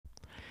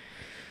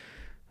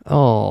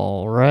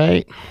All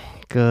right.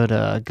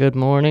 Good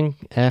morning,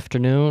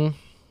 afternoon,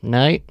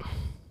 night.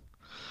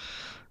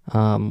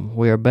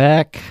 We're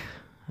back.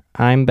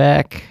 I'm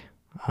back.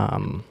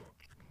 Um,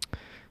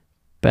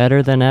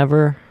 Better than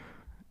ever,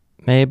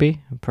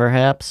 maybe,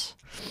 perhaps.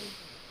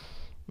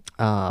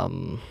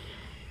 Um,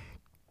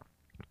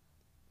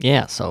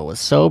 yeah, so I was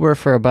sober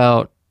for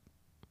about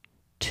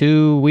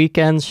 2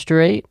 weekends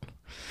straight.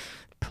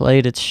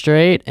 Played it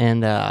straight,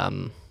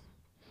 and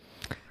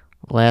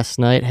last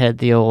night had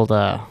the old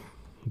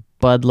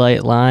Bud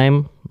Light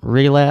Lime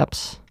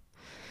relapse.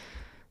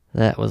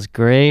 That was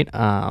great.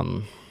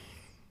 Yeah,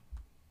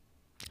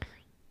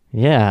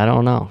 I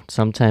don't know.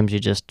 Sometimes you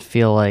just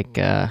feel like,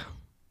 I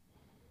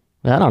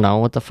don't know,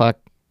 what the fuck,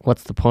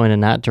 what's the point of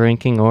not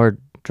drinking or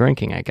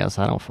drinking, I guess.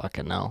 I don't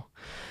fucking know.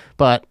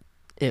 But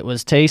it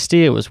was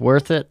tasty, it was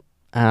worth it.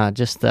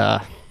 Just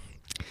the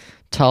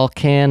tall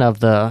can of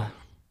the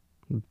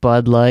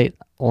Bud Light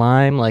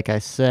Lime, like I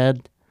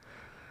said.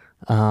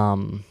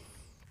 Um,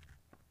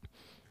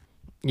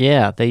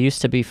 yeah, they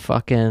used to be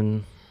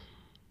fucking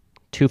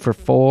 2 for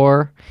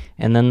 $4,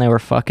 and then they were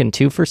fucking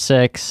 2 for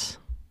 $6.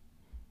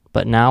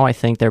 But now I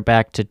think they're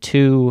back to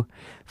 2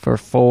 for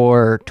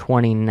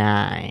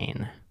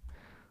 $4.29.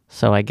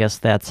 So I guess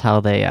that's how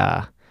they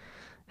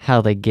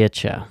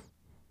get you.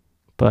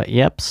 But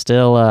yep,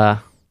 still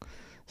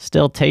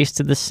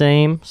tasted the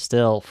same.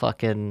 Still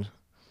fucking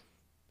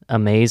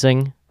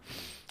amazing.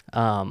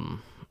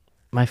 Um,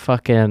 my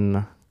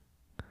fucking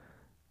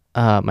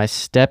my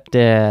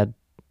stepdad,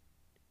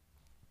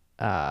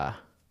 uh,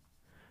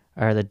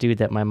 or the dude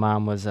that my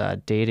mom was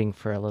dating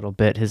for a little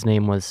bit. His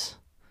name was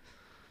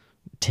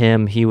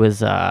Tim. He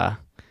was like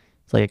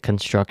a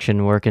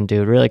construction working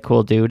dude, really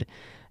cool dude.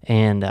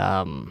 And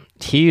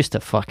he used to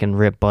fucking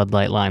rip Bud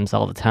Light Limes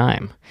all the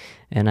time.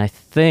 And I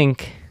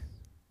think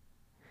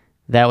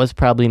that was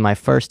probably my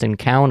first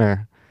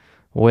encounter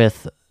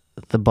with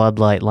the Bud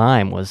Light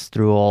Lime was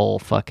through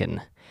old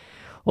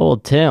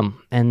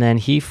Tim. And then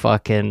he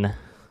fucking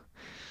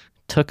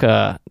took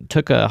a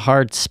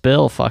hard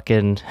spill.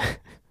 Fucking,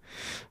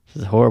 this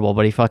is horrible,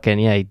 but he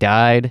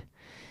died.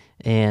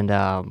 And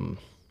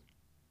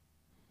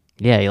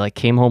yeah, he like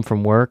came home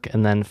from work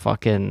and then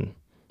fucking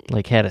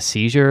like had a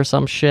seizure or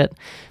some shit.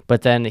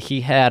 But then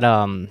he had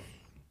like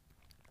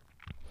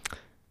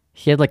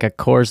a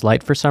Coors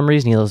Light for some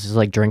reason. He was just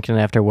like drinking it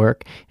after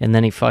work, and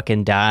then he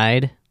fucking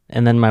died.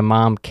 And then my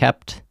mom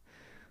kept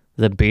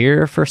the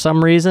beer for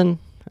some reason,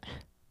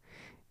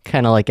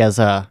 kind of like as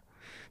a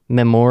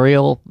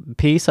memorial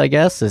piece, I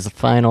guess.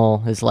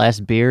 His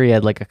last beer, he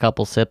had like a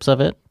couple sips of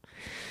it.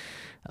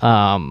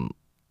 Um,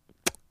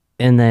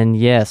 and then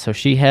yeah, so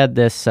she had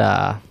this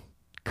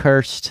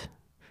cursed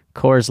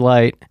Coors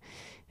Light,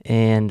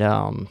 and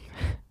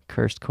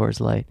cursed Coors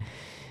Light,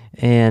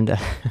 and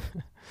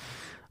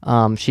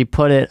she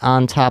put it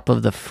on top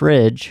of the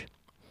fridge,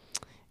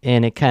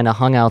 and it kind of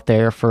hung out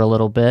there for a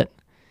little bit.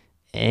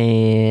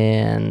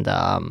 And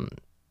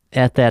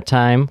at that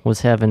time,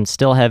 was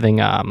still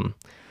having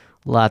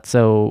lots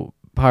of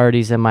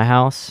parties in my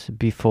house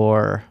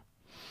before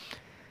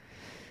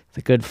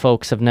the good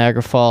folks of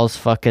Niagara Falls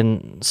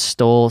fucking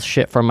stole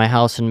shit from my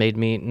house and made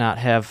me not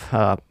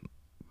have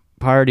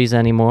parties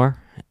anymore.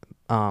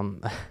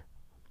 Um,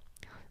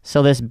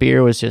 so this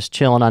beer was just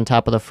chilling on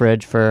top of the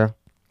fridge for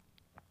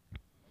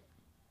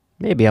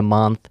maybe a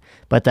month.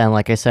 But then,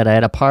 like I said, I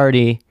had a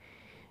party,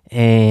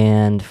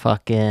 and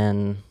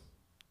fucking,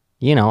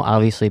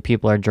 obviously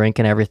people are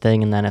drinking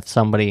everything. And then if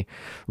somebody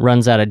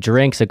runs out of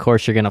drinks, of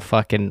course you're going to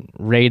fucking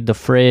raid the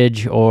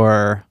fridge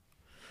or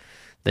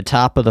the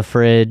top of the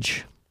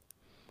fridge,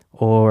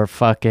 or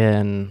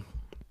fucking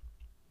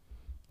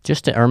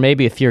or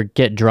maybe if you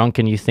get drunk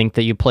and you think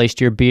that you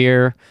placed your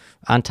beer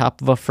on top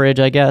of a fridge,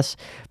 I guess.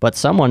 But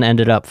someone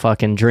ended up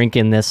fucking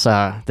drinking this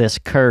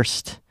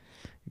cursed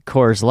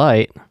Coors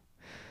Light,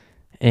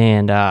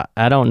 and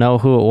I don't know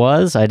who it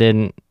was. I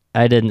didn't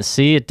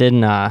see it.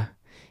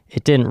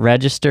 It didn't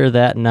register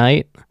that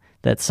night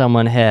that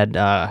someone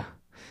had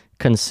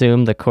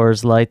consumed the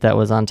Coors Light that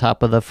was on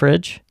top of the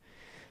fridge.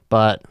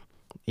 But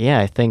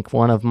yeah, I think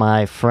one of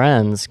my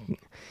friends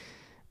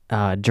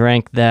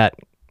drank that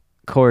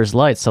Coors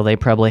Light, so they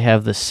probably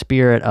have the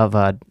spirit of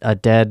a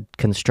dead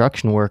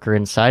construction worker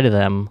inside of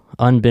them,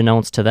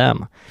 unbeknownst to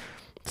them.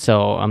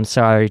 So I'm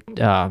sorry,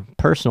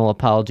 personal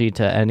apology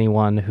to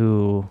anyone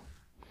who,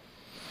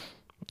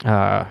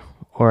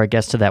 or I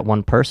guess to that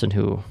one person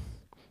who,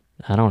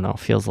 I don't know,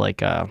 feels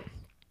like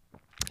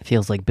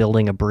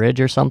building a bridge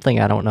or something.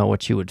 I don't know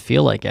what you would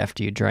feel like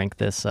after you drank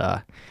this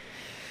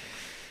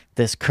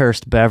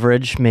cursed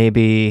beverage.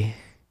 Maybe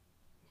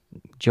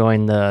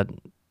join to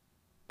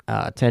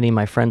any of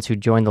my friends who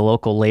joined the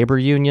local labor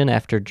union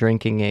after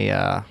drinking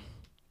a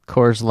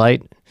Coors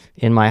Light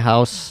in my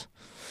house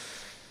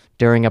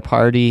during a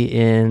party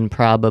in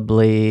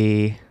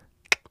probably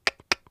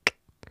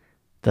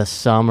the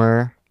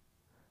summer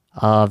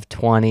of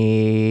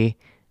 20.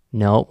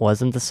 No, it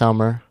wasn't the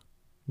summer.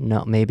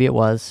 No, maybe it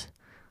was.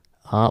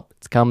 Oh,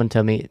 it's coming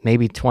to me.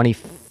 Maybe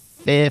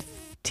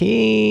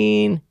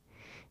 2015.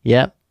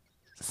 Yep.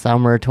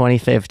 summer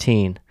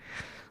 2015.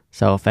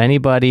 So if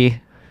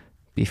anybody,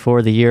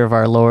 before the year of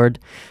our Lord,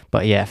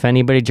 but yeah, if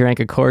anybody drank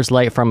a Coors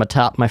Light from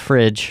atop my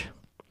fridge,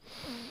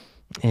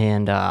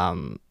 and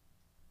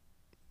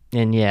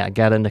yeah,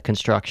 got into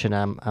construction,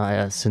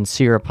 a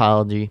sincere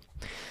apology.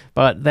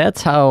 But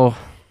that's how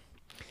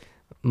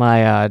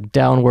my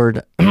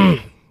downward,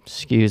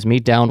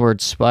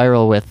 downward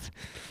spiral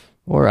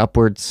or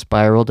upward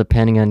spiral,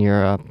 depending on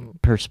your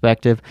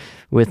perspective,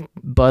 with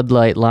Bud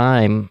Light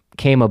Lime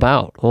came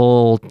about.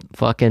 Old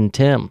fucking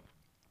Tim.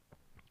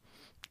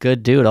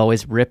 Good dude,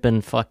 always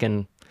ripping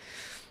fucking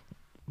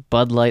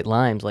Bud Light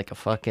Limes like a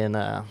fucking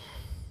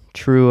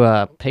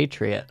true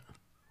patriot.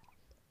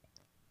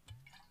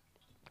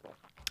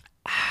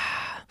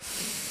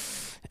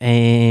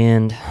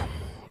 And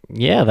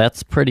yeah,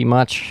 that's pretty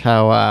much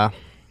how,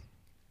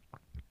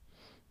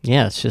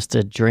 it's just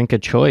a drink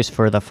of choice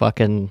for the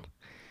fucking,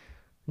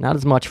 not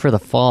as much for the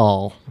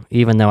fall,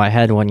 even though I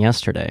had one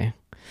yesterday,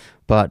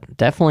 but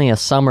definitely a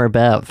summer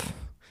bev.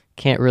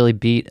 Can't really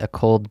beat a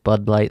cold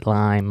Bud Light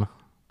Lime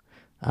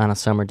on a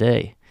summer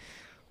day.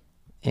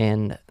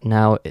 And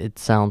now it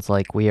sounds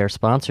like we are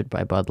sponsored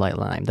by Bud Light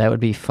Lime. That would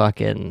be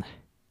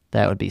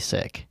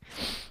sick.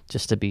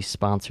 Just to be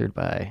sponsored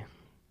by,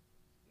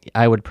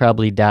 I would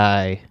probably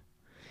die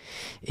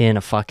in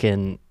a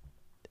fucking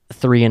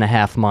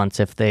 3.5 months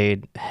if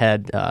they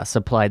had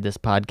supplied this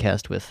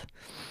podcast with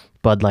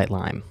Bud Light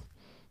Lime.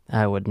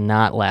 I would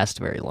not last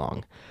very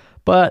long.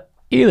 But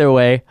either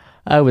way,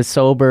 I was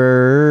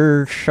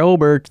sober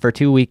for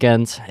 2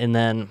 weekends, and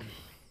then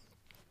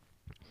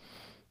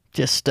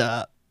just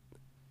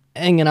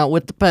hanging out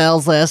with the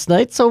pals last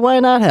night, so why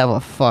not have a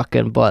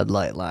fucking Bud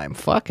Light Lime?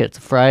 Fuck it, it's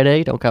a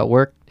Friday, don't got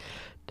work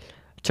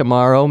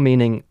tomorrow,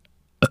 meaning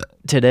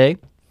today.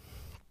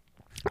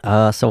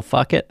 So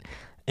fuck it.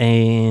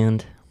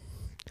 And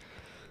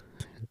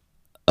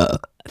I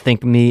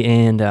think me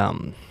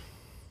and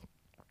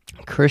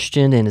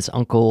Christian and his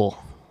uncle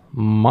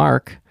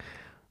Mark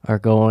are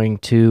going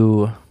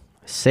to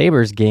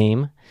Sabres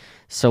game.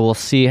 So we'll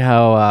see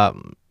how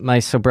my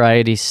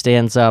sobriety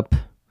stands up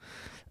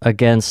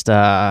against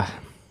a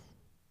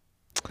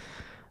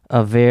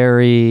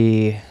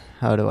very,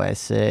 how do I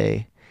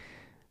say,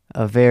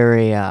 a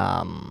very,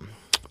 I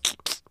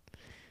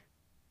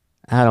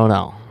don't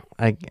know.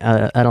 I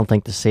don't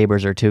think the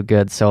Sabres are too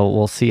good, so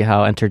we'll see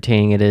how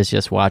entertaining it is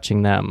just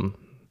watching them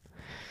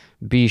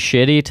be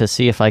shitty to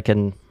see if I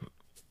can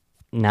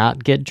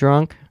not get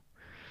drunk.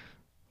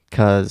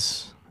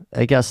 Because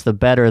I guess the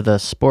better the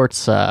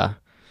sports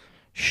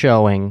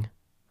showing,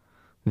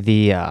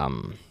 the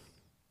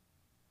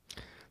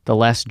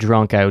less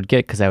drunk I would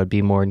get because I would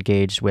be more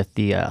engaged with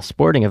the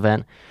sporting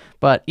event.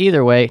 But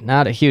either way,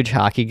 not a huge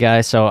hockey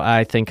guy, so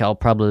I think I'll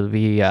probably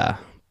be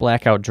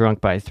blackout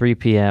drunk by 3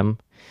 p.m.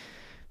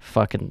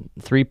 Fucking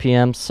 3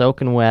 p.m.,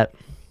 soaking wet.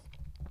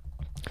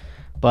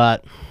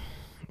 But,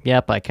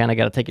 yep, I kind of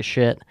got to take a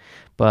shit.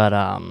 But,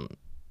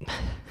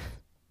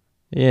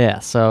 yeah,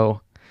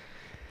 so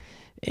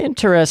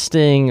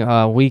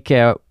interesting week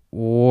at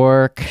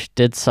work.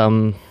 Did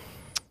some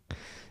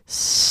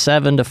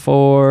 7 to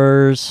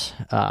 4s.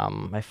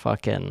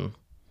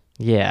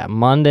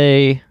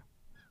 Monday,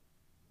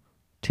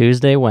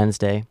 Tuesday,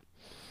 Wednesday,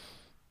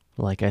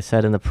 like I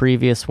said in the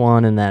previous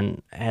one, and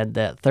then had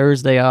that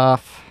Thursday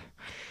off.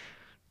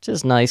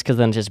 Just nice, because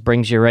then it just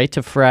brings you right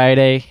to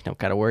Friday. You don't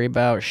got to worry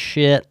about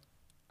shit.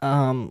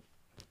 Wow,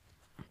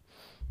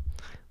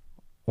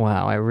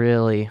 I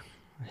really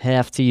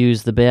have to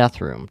use the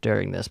bathroom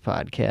during this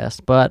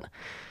podcast, but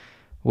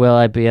will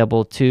I be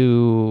able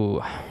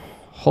to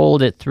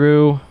hold it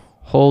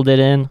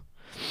in?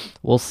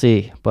 We'll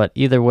see. But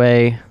either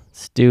way,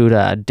 this dude,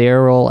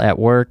 Daryl at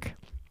work,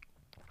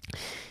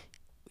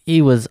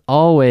 he was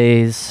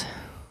always,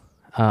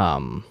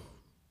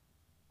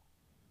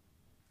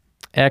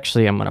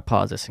 actually, I'm going to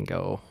pause this and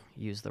go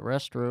use the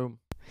restroom.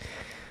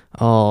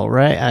 All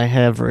right, I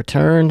have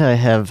returned. I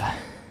have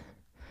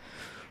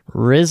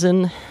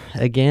risen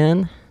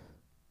again.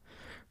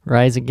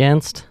 Rise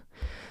against.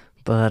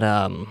 But,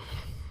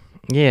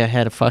 yeah, I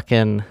had a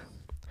fucking...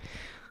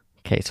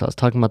 Okay, so I was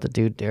talking about the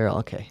dude, Daryl.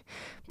 Okay.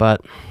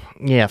 But,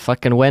 yeah,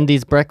 fucking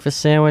Wendy's breakfast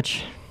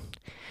sandwich.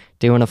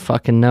 Doing a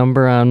fucking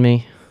number on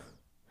me.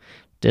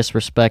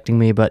 Disrespecting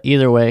me, but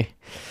either way...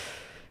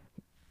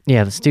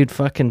 Yeah, this dude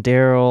fucking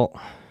Daryl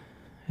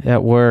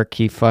at work,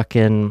 he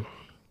fucking...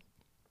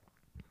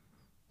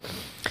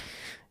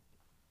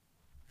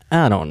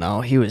 I don't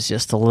know, he was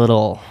just a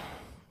little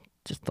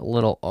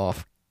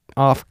off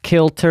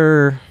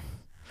kilter,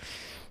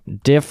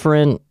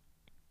 different,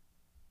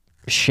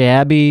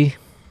 shabby.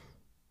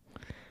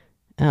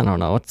 I don't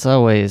know, it's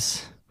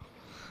always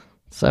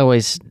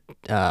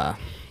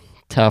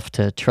tough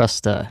to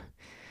trust a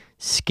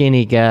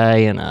skinny guy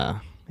in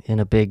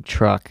a big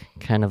truck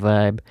kind of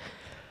vibe.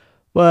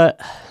 But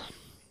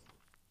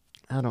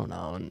I don't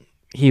know.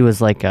 He was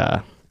like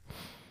a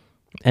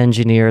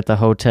engineer at the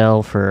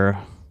hotel for,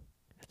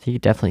 he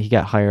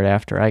got hired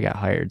after I got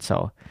hired,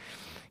 so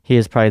he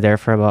was probably there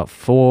for about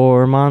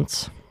 4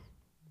 months,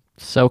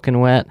 soaking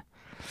wet.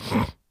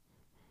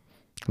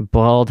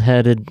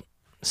 bald-headed,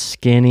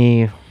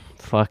 skinny,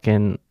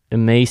 fucking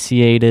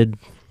emaciated,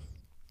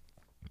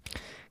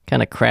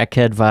 kind of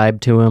crackhead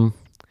vibe to him.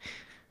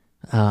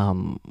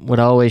 Would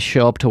always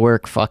show up to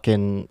work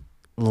fucking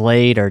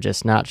late or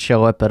just not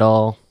show up at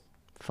all.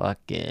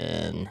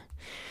 Fucking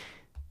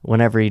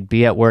whenever he'd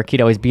be at work,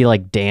 he'd always be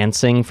like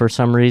dancing for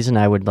some reason.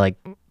 I would like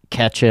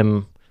catch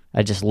him.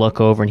 I'd just look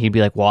over and he'd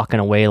be like walking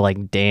away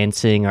like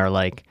dancing or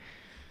like,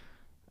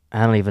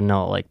 I don't even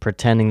know, like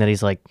pretending that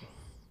he's like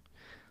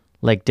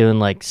doing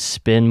like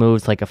spin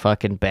moves like a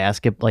fucking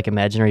like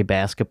imaginary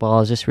basketball.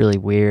 It was just really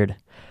weird.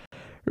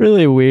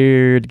 Really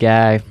weird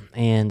guy.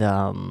 And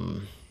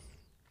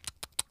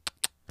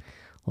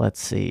let's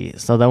see.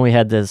 So then we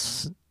had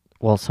this,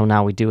 well, so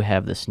now we do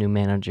have this new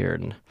manager,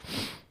 and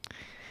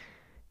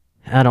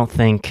I don't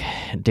think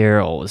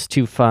Daryl was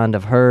too fond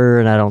of her,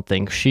 and I don't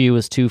think she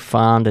was too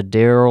fond of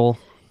Daryl.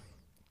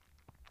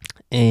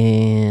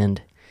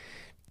 And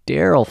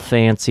Daryl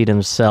fancied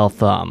himself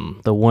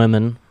the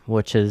women,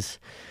 which is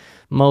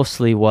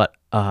mostly what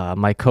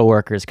my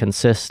coworkers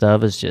consist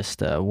of, is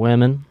just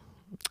women.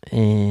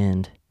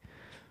 And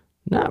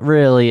not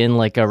really in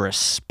like a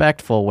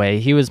respectful way.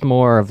 He was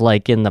more of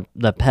like in the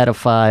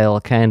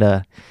pedophile kind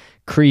of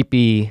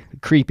creepy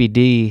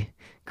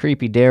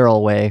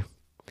Daryl way.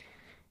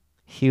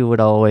 He would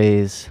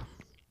always,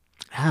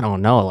 I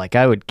don't know, like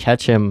I would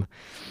catch him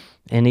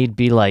and he'd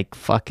be like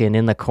fucking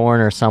in the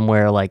corner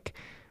somewhere, like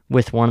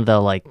with one of the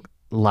like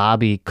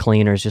lobby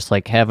cleaners, just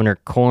like having her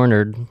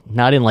cornered,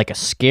 not in like a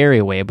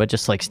scary way, but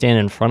just like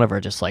standing in front of her,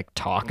 just like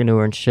talking to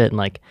her and shit. And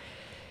like,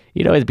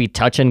 he'd always be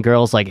touching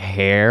girls' like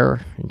hair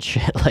and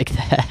shit like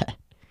that.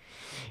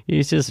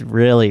 He's just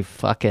really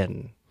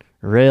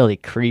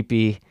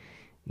creepy.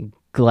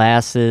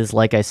 Glasses,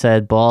 like I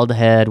said, bald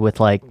head with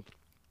like,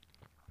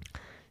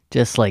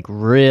 just like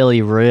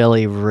really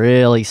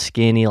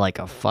skinny, like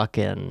a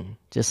fucking,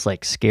 just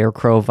like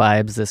scarecrow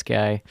vibes, this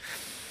guy.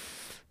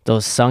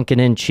 Those sunken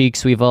in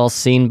cheeks we've all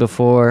seen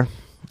before.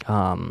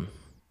 Yeah,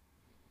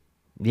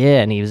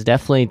 and he was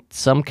definitely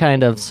some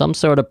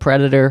sort of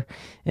predator,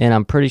 and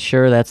I'm pretty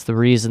sure that's the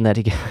reason that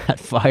he got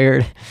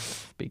fired,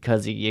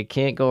 because you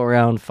can't go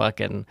around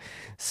fucking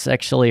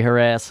sexually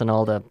harassing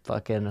all the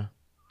fucking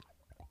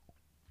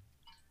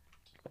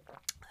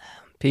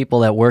people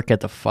that work at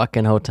the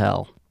fucking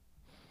hotel,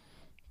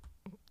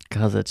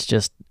 because it's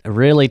just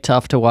really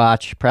tough to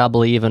watch,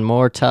 probably even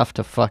more tough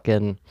to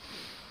fucking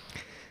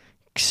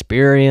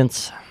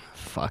experience.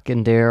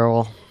 Fucking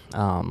Daryl.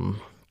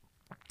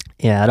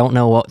 Yeah, I don't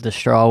know what the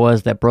straw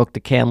was that broke the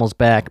camel's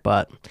back,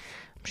 but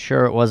I'm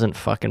sure it wasn't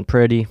fucking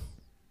pretty.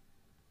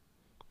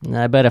 And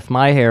I bet if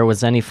my hair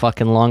was any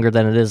fucking longer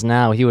than it is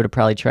now, he would have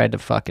probably tried to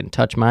fucking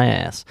touch my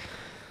ass.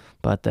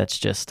 But that's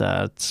just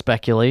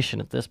speculation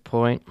at this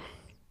point.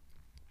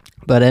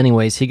 But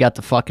anyways, he got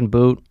the fucking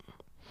boot.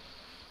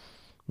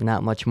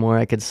 Not much more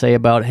I could say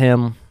about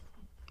him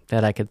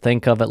that I could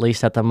think of, at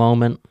least at the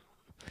moment.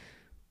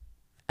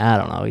 I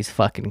don't know, he's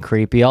fucking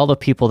creepy. All the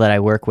people that I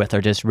work with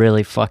are just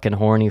really fucking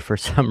horny for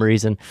some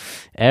reason.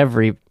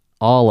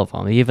 All of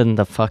them. Even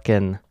the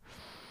fucking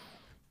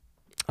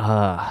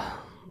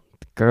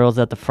girls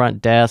at the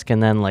front desk,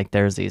 and then like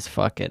there's these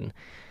fucking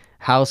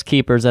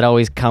housekeepers that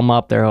always come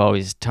up. They're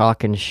always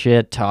talking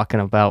shit, talking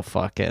about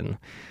fucking...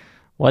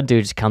 One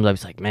dude just comes up,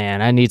 he's like,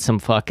 man, I need some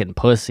fucking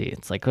pussy.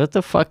 It's like, what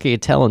the fuck are you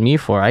telling me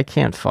for? I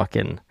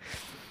don't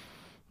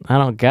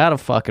got a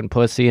fucking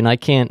pussy, and I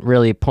can't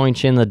really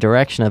point you in the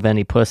direction of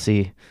any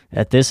pussy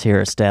at this here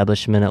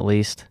establishment, at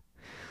least.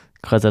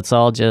 Because it's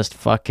all just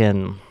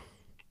fucking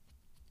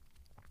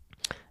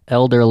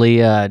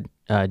elderly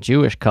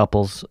Jewish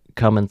couples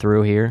coming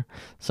through here.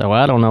 So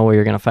I don't know where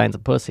you're going to find the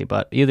pussy,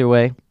 but either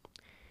way,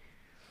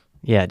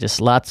 yeah, just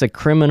lots of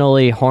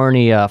criminally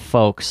horny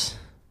folks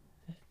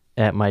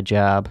at my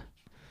job.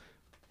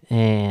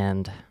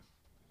 And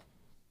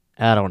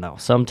I don't know.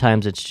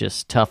 Sometimes it's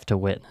just tough to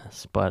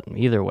witness, but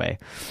either way.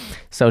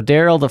 So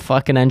Daryl, the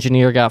fucking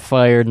engineer, got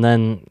fired, and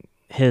then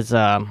his,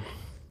 not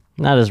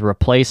his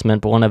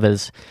replacement, but one of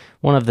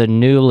the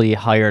newly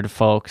hired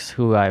folks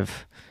who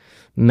I've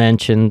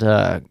mentioned,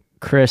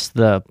 Chris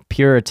the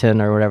Puritan,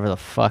 or whatever the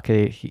fuck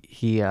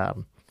he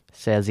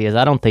says he is.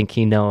 I don't think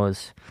he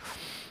knows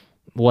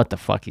what the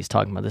fuck he's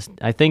talking about.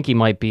 I think he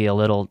might be a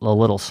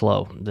little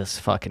slow, this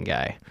fucking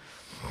guy.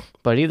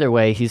 But either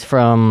way, he's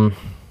from...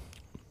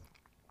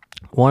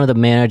 One of the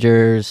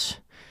managers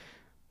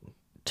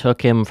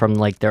took him from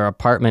like their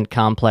apartment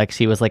complex.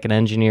 He was like an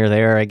engineer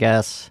there, I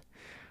guess.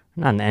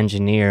 Not an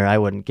engineer. I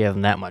wouldn't give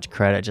him that much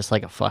credit. Just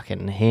like a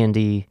fucking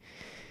handy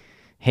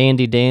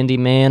dandy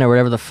man, or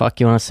whatever the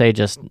fuck you want to say.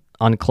 Just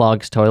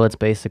unclogs toilets,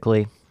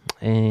 basically.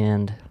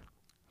 And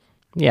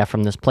yeah,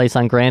 from this place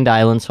on Grand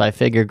Island. So I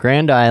figured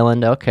Grand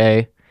Island,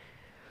 okay.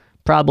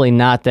 Probably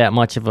not that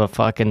much of a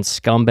fucking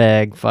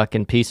scumbag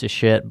fucking piece of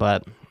shit,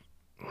 but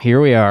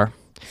here we are.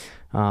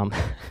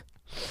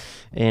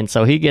 And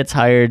so he gets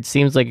hired.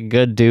 Seems like a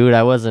good dude.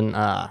 I wasn't,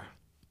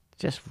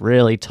 just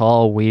really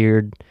tall,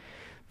 weird,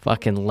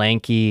 fucking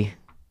lanky,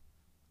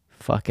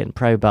 fucking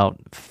probably about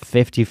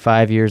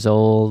 55 years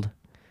old.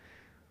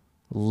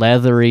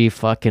 leathery,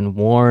 fucking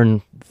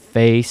worn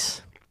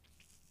face.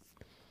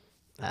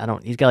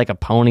 He's got like a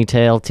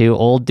ponytail too.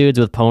 Old dudes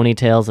with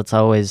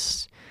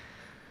ponytails,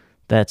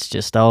 that's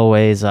just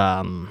always,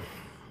 I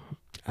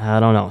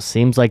don't know,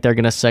 seems like they're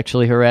gonna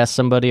sexually harass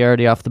somebody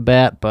already off the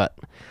bat, but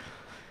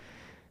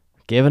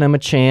giving him a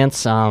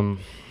chance.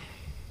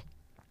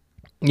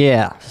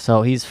 Yeah,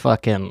 so he's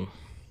fucking,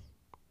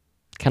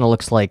 kind of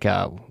looks like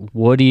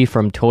Woody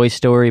from Toy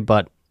Story,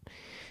 but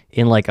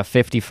in like a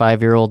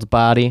 55-year-old's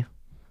body.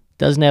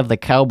 Doesn't have the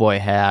cowboy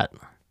hat,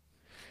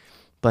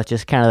 but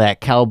just kind of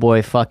that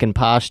cowboy fucking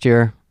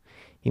posture.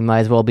 He might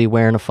as well be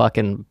wearing a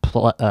fucking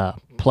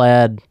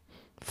plaid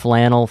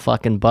flannel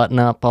fucking button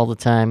up all the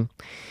time.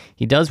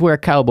 He does wear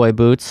cowboy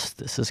boots.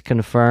 This is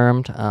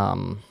confirmed.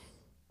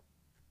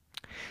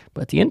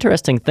 But the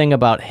interesting thing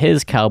about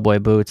his cowboy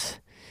boots,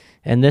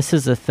 and this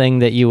is a thing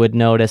that you would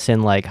notice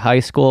in like high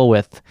school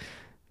with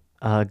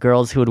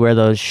girls who would wear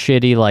those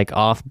shitty like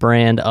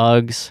off-brand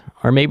Uggs,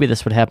 or maybe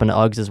this would happen to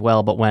Uggs as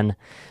well, but when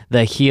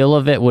the heel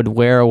of it would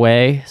wear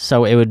away,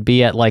 so it would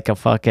be at like a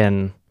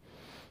fucking,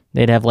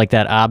 they'd have like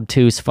that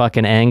obtuse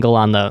fucking angle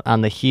on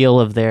the heel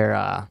of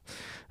their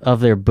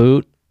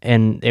boot,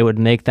 and it would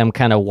make them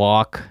kind of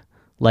walk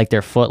like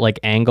their foot like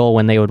angle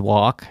when they would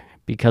walk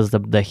because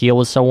the heel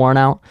was so worn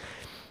out.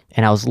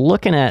 And I was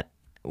looking at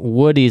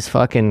Woody's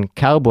fucking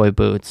cowboy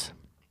boots,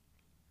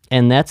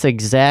 and that's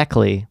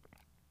exactly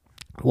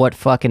what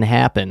fucking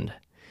happened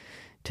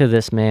to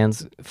this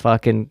man's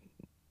fucking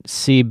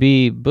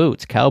CB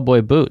boots,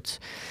 cowboy boots.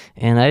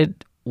 And I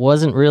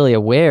wasn't really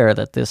aware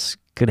that this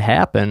could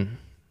happen,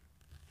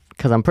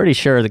 because I'm pretty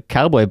sure the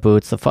cowboy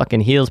boots, the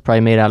fucking heel's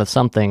probably made out of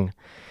something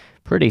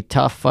pretty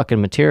tough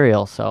fucking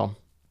material, so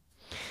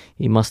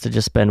he must have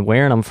just been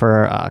wearing them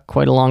for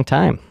quite a long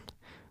time.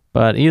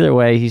 But either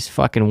way, he's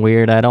fucking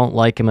weird. I don't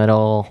like him at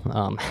all.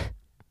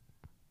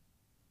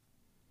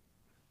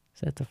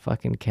 Is that the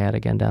fucking cat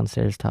again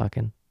downstairs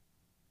talking?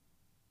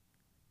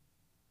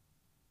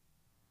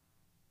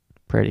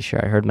 Pretty sure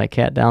I heard my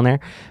cat down there.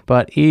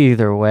 But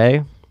either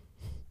way,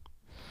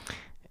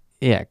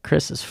 yeah,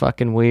 Chris is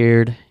fucking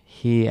weird.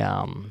 He,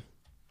 yeah,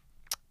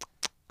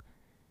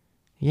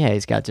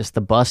 he's got just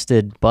the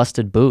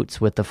busted boots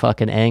with the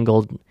fucking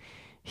angled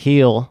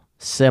heel,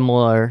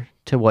 similar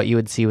to what you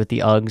would see with the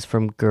Uggs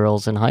from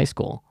girls in high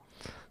school,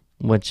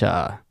 which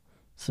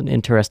it's an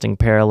interesting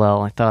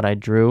parallel I thought I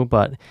drew.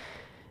 But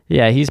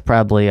yeah, he's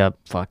probably a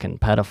fucking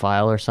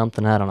pedophile or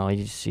something. I don't know.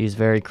 He's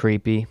very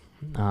creepy.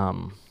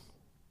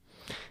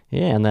 Yeah,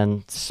 and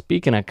then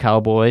speaking of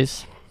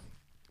cowboys,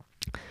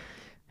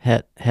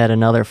 had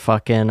another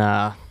fucking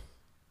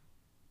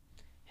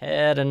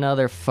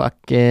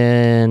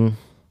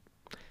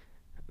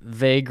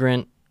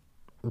vagrant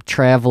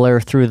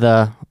traveler through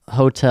the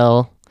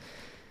hotel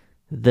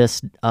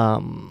this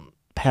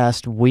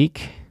past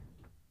week.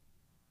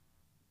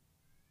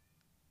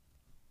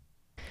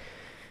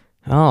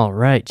 All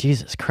right,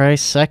 Jesus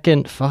Christ,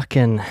 second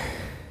fucking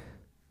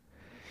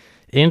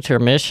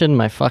intermission.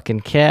 My fucking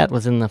cat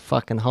was in the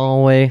fucking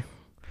hallway.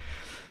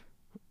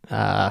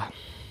 I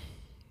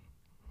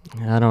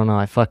don't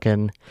know,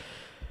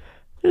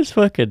 just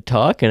fucking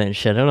talking and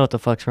shit. I don't know what the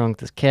fuck's wrong with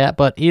this cat,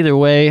 but either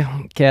way,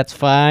 cat's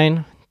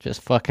fine.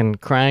 Just fucking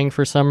crying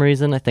for some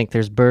reason. I think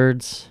there's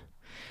birds,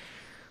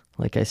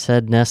 like I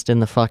said, nest in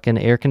the fucking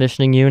air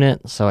conditioning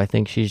unit, so I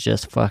think she's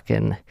just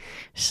fucking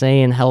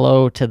saying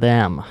hello to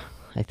them.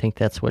 I think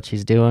that's what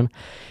she's doing.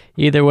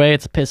 Either way,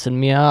 it's pissing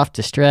me off,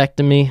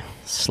 distracting me.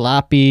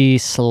 Sloppy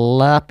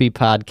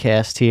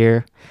podcast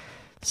here.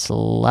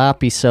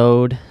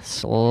 Sloppy-sode.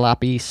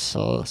 Sloppy.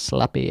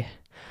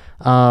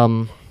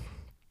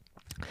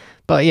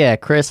 But yeah,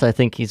 Chris, I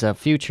think he's a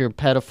future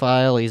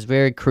pedophile. He's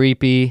very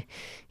creepy.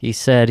 He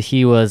said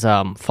he was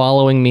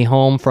following me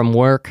home from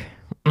work.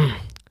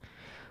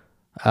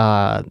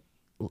 I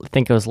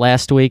think it was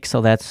last week,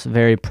 so that's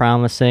very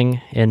promising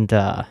and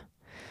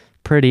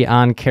pretty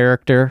on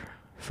character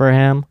for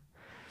him.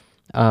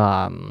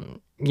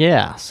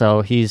 Yeah,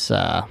 so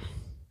he'll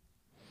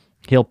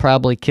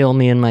probably kill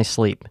me in my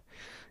sleep,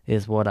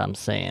 is what I'm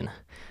saying.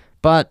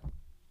 But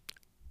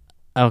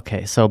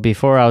okay, so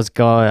before I was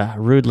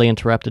rudely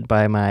interrupted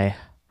by my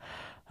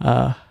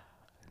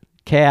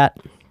cat,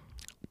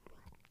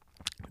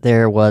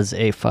 there was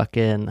a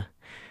fucking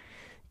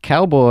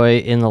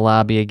cowboy in the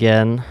lobby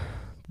again.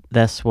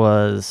 This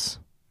was,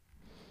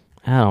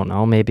 I don't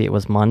know, maybe it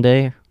was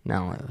Monday.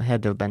 No, it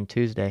had to have been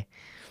Tuesday.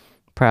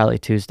 Probably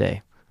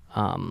Tuesday.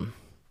 So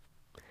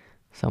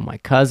my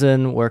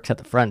cousin works at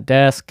the front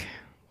desk,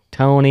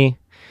 Tony,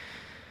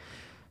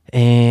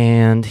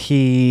 and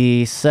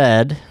he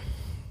said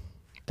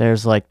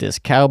there's like this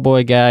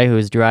cowboy guy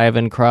who's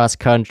driving cross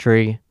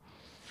country,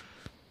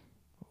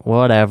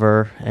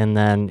 whatever, and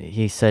then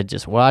he said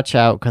just watch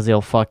out because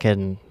he'll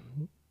fucking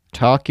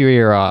talk your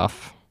ear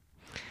off.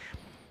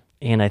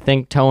 And I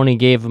think Tony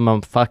gave him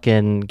a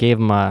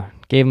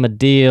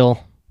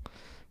deal,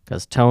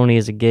 because Tony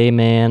is a gay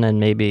man, and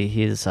maybe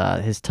his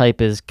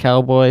type is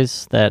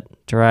cowboys that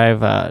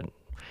drive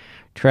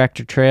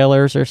tractor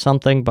trailers or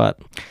something. But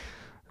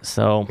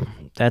so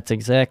that's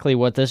exactly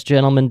what this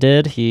gentleman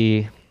did.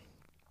 He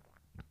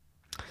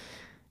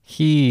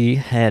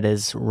had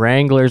his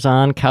Wranglers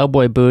on,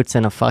 cowboy boots,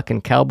 and a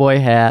fucking cowboy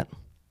hat.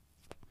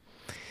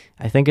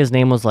 I think his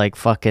name was like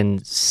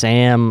fucking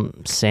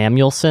Sam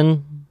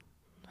Samuelson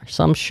or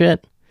some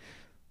shit.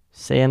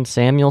 Sam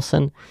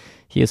Samuelson.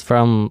 He is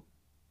from,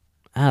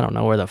 I don't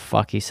know where the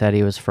fuck he said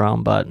he was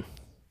from, but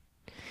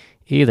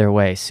either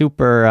way,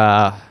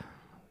 super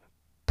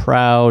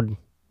proud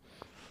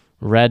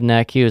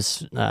redneck. He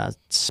was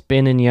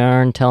spinning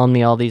yarn, telling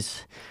me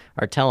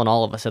telling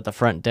all of us at the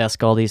front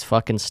desk all these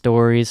fucking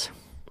stories.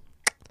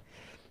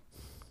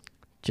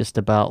 Just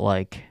about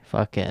like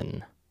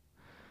fucking,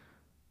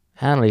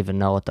 I don't even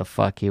know what the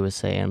fuck he was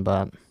saying,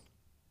 but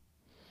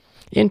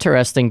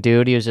interesting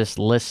dude. He was just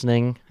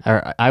listening,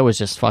 or I was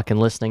just fucking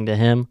listening to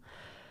him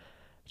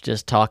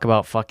just talk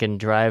about fucking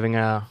driving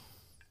around,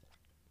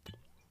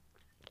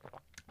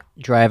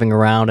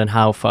 and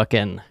how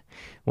fucking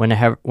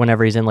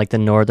whenever he's in like the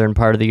northern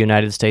part of the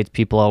United States,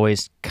 people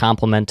always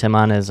compliment him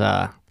on his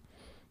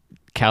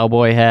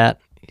cowboy hat.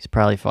 He's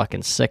probably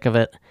fucking sick of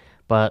it,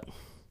 but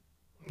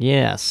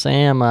yeah,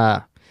 Sam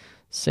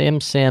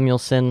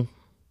Samuelson,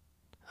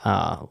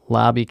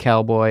 lobby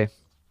cowboy,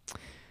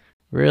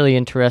 really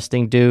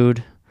interesting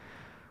dude.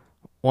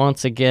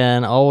 Once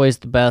again, always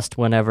the best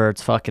whenever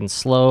it's fucking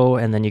slow,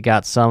 and then you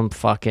got some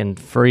fucking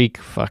freak,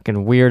 fucking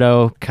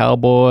weirdo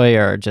cowboy,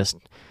 or just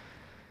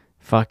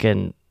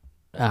fucking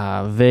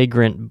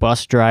vagrant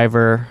bus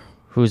driver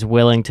who's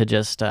willing to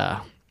just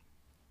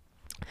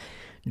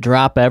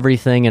drop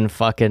everything and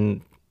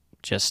fucking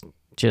just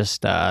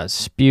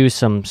spew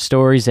some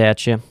stories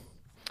at you.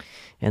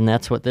 And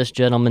that's what this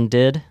gentleman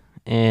did.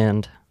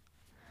 And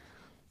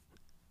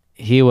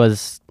he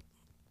was,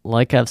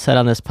 like I've said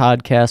on this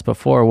podcast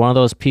before, one of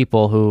those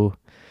people who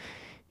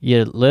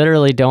you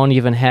literally don't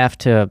even have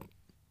to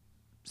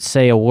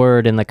say a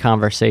word in the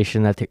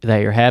conversation that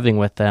you're having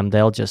with them.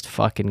 They'll just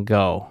fucking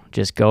go.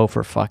 Just go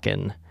for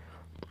fucking...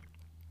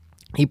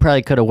 He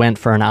probably could have went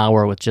for an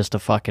hour with just a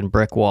fucking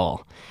brick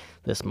wall,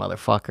 this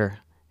motherfucker.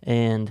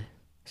 And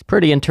it's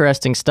pretty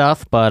interesting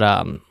stuff, but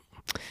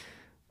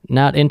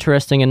not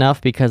interesting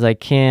enough because I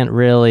can't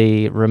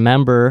really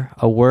remember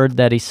a word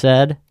that he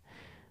said.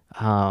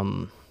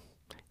 I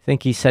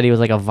think he said he was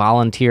like a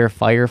volunteer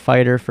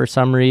firefighter for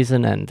some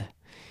reason, and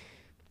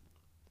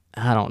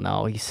I don't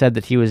know. He said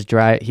that he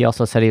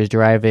also said he was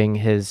driving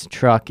his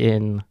truck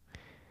in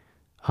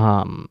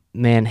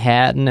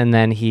Manhattan, and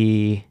then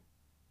he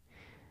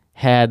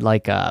had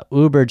like a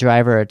Uber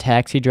driver, a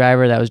taxi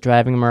driver that was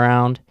driving him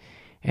around,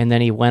 and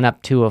then he went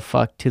up to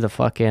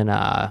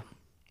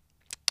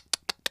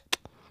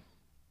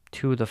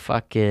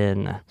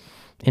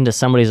into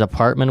somebody's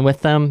apartment with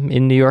them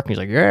in New York. And he's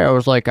like, yeah, it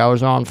was like I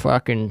was on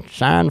fucking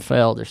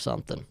Seinfeld or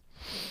something.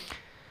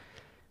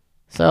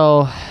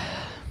 So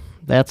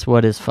that's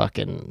what his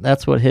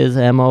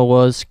MO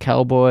was,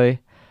 cowboy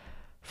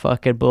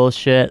fucking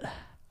bullshit.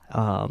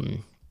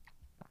 Other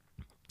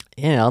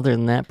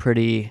than that,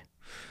 pretty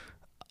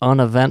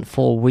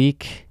uneventful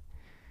week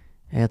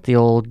at the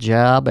old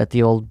job, at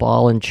the old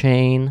ball and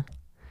chain.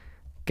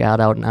 Got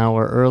out an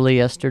hour early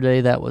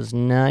yesterday. That was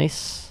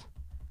nice.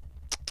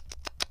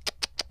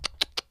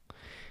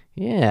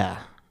 Yeah,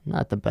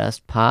 not the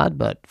best pod,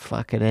 but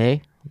fucking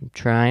A, I'm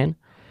trying.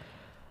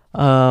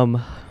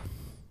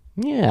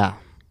 Yeah,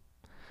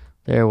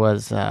 there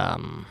was,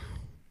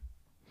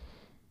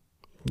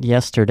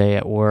 yesterday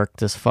at work,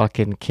 this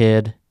fucking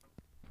kid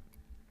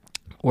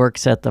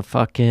works at the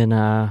fucking,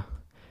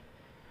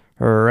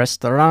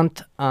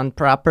 restaurant on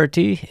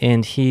property,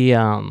 and he,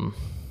 all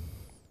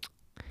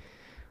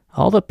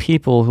the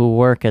people who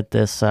work at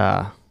this,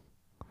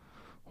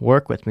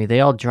 work with me,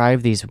 they all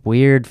drive these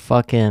weird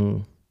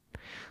fucking,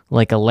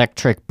 like,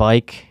 electric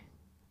bike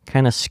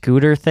kind of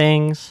scooter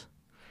things.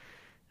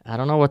 I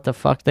don't know what the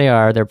fuck they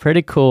are. They're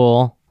pretty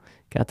cool.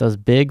 Got those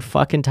big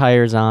fucking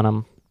tires on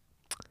them.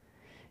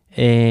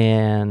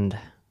 And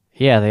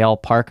yeah, they all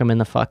park them in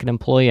the fucking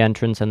employee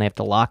entrance, and they have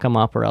to lock them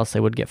up or else they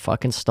would get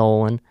fucking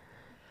stolen.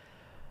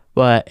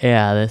 But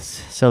yeah,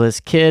 this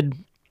kid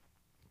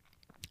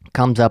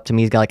comes up to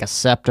me. He's got like a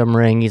septum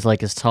ring. He's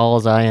like as tall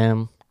as I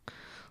am.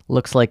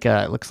 Looks like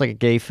a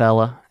gay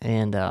fella,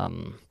 and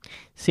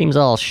seems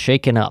all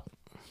shaken up,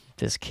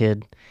 this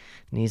kid.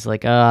 And he's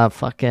like,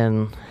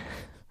 fucking,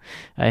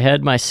 I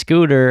had my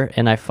scooter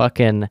and I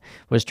fucking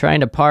was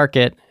trying to park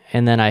it,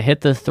 and then I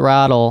hit the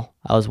throttle.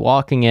 I was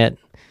walking it,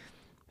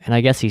 and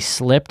I guess he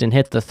slipped and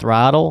hit the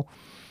throttle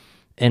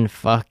and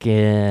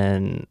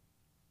fucking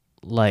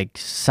like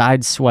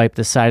sideswiped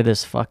the side of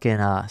this fucking,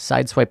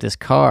 sideswiped this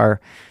car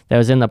that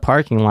was in the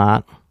parking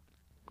lot.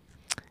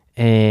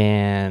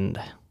 And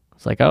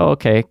it's like, oh,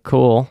 okay,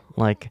 cool.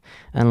 Like,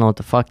 I don't know what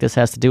the fuck this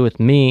has to do with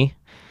me.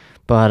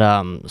 But,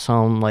 so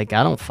I'm like,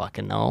 I don't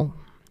fucking know.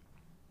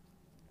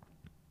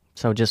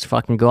 So just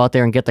fucking go out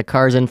there and get the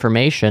car's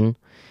information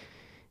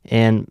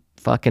and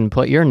fucking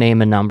put your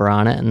name and number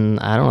on it. And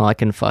I don't know, I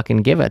can fucking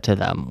give it to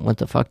them. What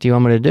the fuck do you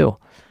want me to do?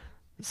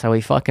 So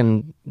he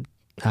fucking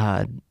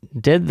uh,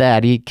 did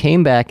that. He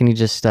came back and he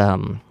just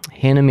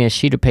handed me a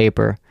sheet of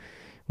paper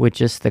with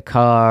just the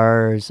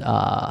car's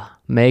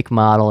make,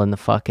 model, and the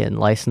fucking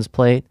license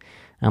plate.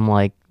 I'm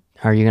like,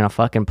 are you gonna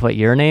fucking put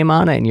your name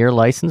on it and your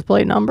license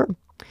plate number?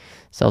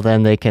 So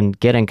then they can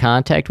get in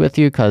contact with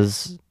you,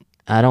 because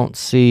I don't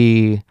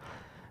see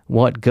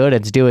what good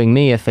it's doing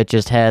me if it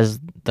just has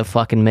the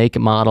fucking make,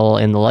 model,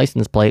 and the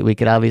license plate. We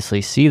could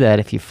obviously see that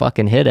if you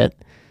fucking hit it.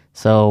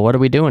 So what are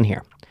we doing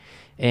here?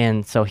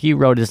 And so he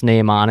wrote his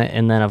name on it,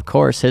 and then of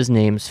course his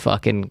name's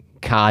fucking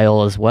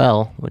Kyle as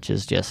well, which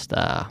is just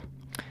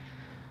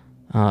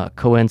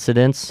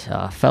coincidence.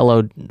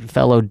 Fellow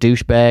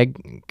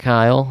douchebag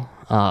Kyle,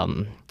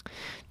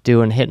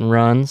 doing hit and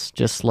runs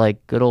just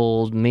like good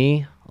old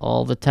me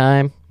all the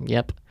time.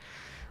 Yep.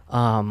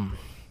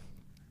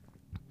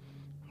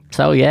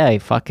 So yeah, he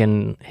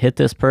fucking hit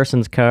this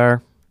person's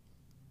car.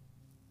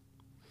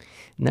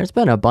 And there's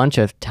been a bunch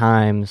of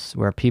times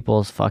where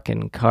people's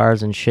fucking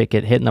cars and shit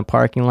get hit in the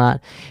parking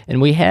lot.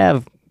 And we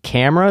have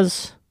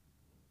cameras,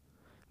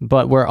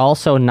 but we're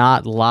also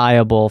not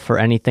liable for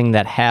anything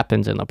that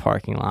happens in the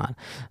parking lot.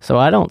 So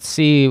I don't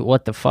see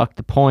what the fuck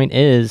the point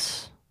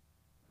is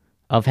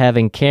of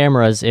having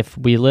cameras if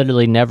we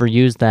literally never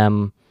use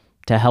them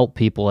to help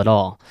people at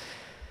all.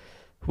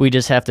 We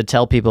just have to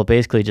tell people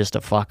basically just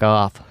to fuck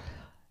off.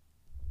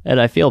 And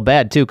I feel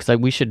bad too, because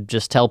we should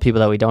just tell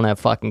people that we don't have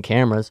fucking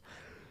cameras.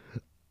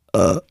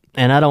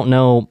 And I don't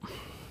know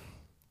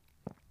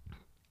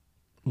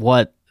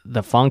what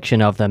the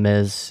function of them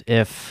is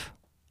if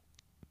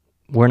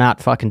we're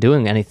not fucking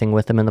doing anything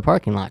with them in the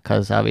parking lot,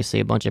 because obviously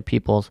a bunch of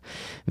people's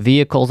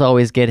vehicles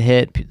always get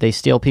hit. They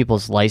steal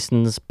people's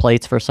license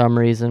plates for some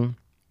reason.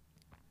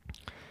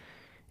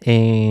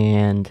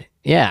 And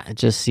yeah, it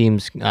just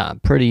seems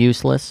pretty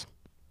useless.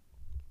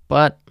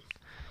 But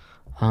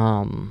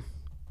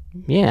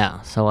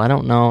yeah, so I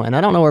don't know. And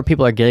I don't know where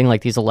people are getting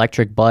like these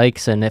electric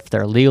bikes and if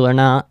they're legal or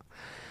not.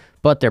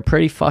 But they're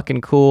pretty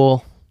fucking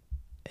cool.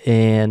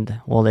 And,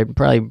 well, they're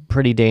probably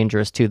pretty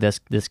dangerous too. This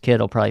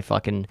kid will probably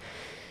fucking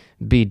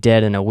be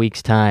dead in a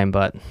week's time.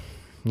 But,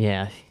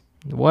 yeah,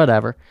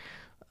 whatever.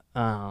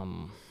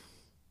 Had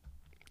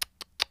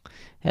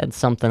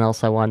something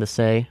else I wanted to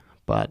say.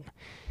 But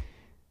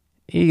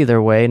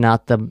either way,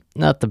 not the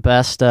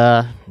best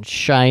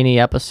shiny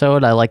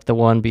episode. I liked the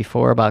one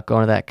before about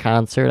going to that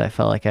concert. I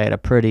felt like I had a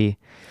pretty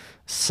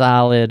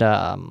solid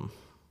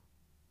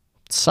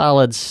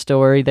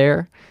story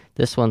there.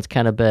 This one's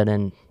kind of been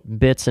in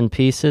bits and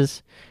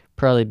pieces,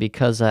 probably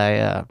because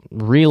I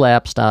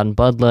relapsed on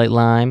Bud Light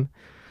Lime,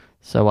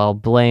 so I'll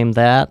blame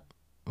that.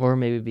 Or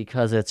maybe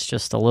because it's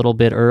just a little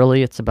bit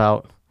early. It's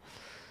about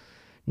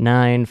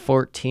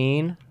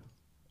 9:14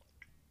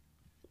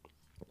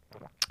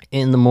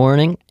 in the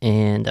morning,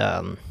 and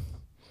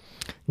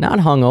not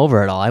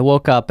hungover at all. I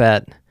woke up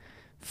at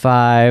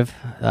 5,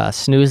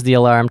 snoozed the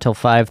alarm till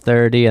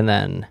 5:30, and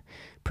then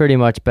pretty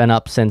much been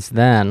up since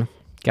then.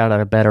 Got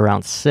out of bed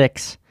around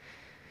 6,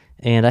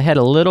 and I had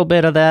a little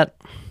bit of that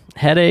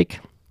headache,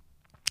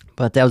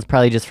 but that was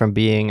probably just from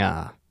being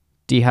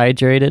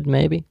dehydrated,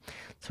 maybe.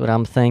 That's what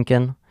I'm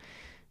thinking.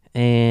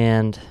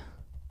 And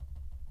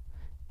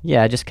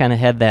yeah, I just kind of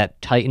had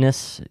that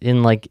tightness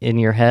in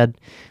your head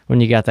when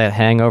you got that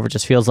hangover. It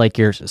just feels like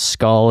your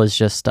skull is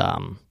just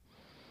kind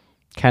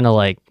of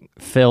like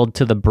filled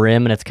to the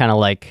brim, and it's kind of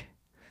like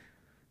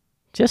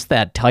just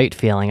that tight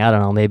feeling. I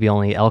don't know, maybe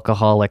only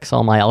alcoholics,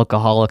 all my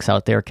alcoholics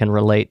out there can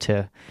relate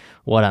to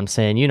what I'm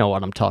saying. You know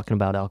what I'm talking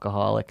about,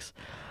 alcoholics.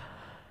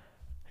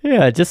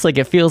 Yeah, just like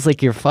it feels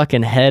like your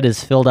fucking head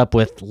is filled up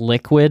with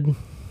liquid,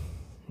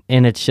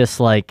 and it's just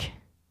like,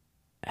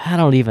 I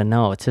don't even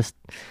know. It's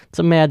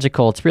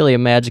really a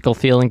magical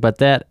feeling, but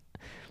that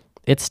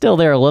it's still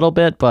there a little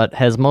bit, but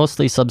has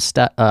mostly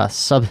subsided.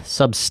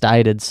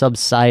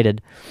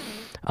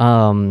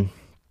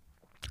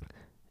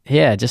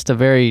 Yeah, just a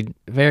very,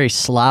 very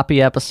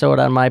sloppy episode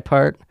on my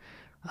part.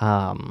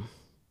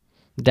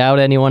 Doubt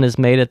anyone has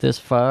made it this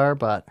far,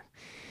 but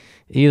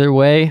either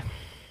way,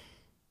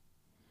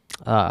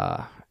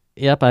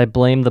 yep, I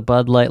blame the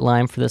Bud Light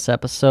Lime for this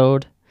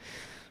episode.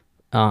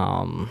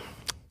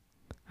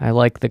 I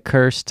like the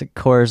cursed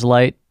Coors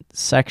Light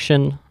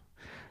section,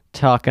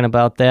 talking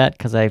about that,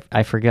 because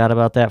I forgot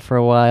about that for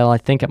a while. I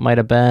think it might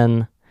have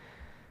been,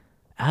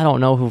 I don't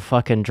know who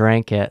fucking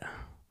drank it,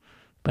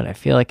 but I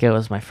feel like it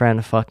was my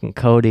friend fucking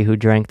Cody who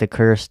drank the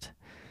cursed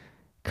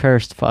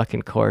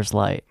fucking Coors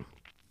Light.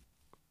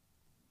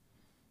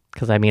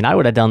 Because, I mean, I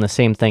would have done the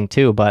same thing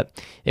too,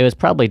 but it was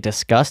probably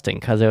disgusting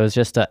because it was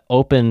just an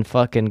open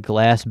fucking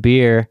glass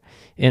beer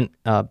in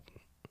an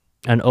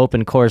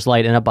open Coors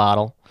Light in a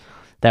bottle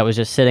that was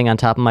just sitting on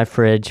top of my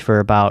fridge for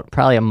about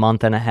probably a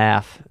month and a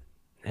half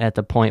at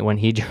the point when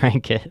he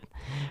drank it.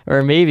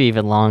 Or maybe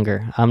even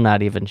longer. I'm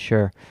not even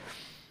sure.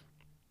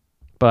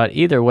 But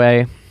either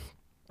way,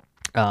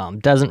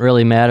 doesn't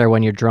really matter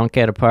when you're drunk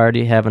at a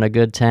party, having a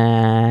good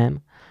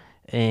time.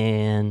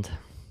 And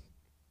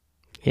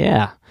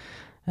yeah,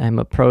 I'm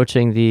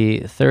approaching the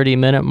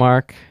 30-minute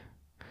mark.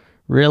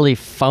 Really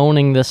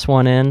phoning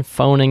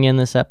in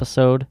this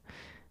episode.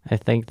 I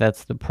think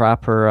that's the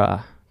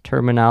proper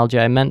terminology.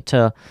 I meant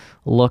to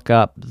look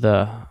up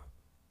the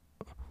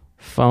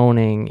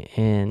phoning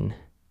in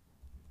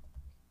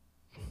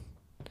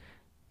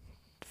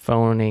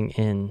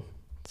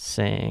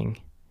saying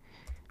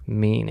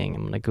meaning.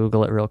 I'm going to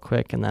Google it real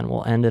quick and then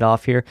we'll end it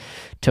off here.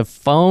 To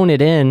phone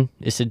it in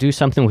is to do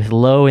something with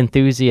low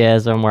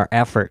enthusiasm or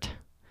effort.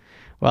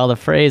 While the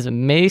phrase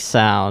may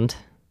sound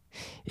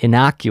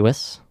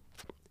innocuous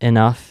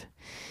enough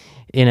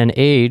in an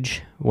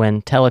age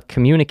when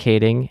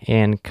telecommunicating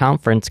and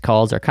conference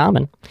calls are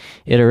common,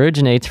 it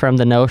originates from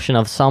the notion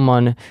of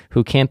someone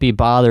who can't be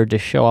bothered to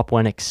show up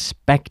when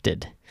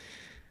expected.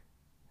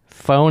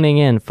 Phoning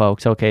in,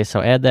 folks. Okay,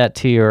 so add that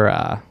to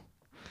your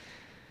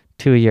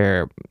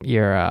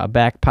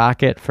back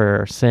pocket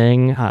for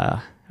saying,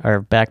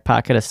 or back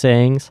pocket of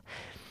sayings.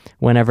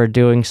 Whenever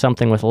doing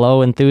something with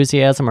low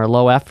enthusiasm or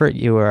low effort,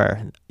 you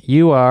are,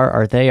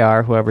 or they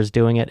are, whoever's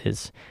doing it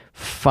is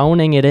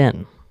phoning it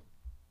in.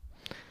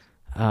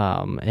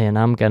 And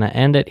I'm going to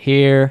end it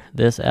here.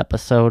 This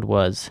episode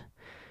was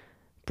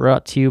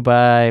brought to you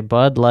by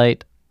Bud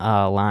Light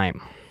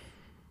Lime.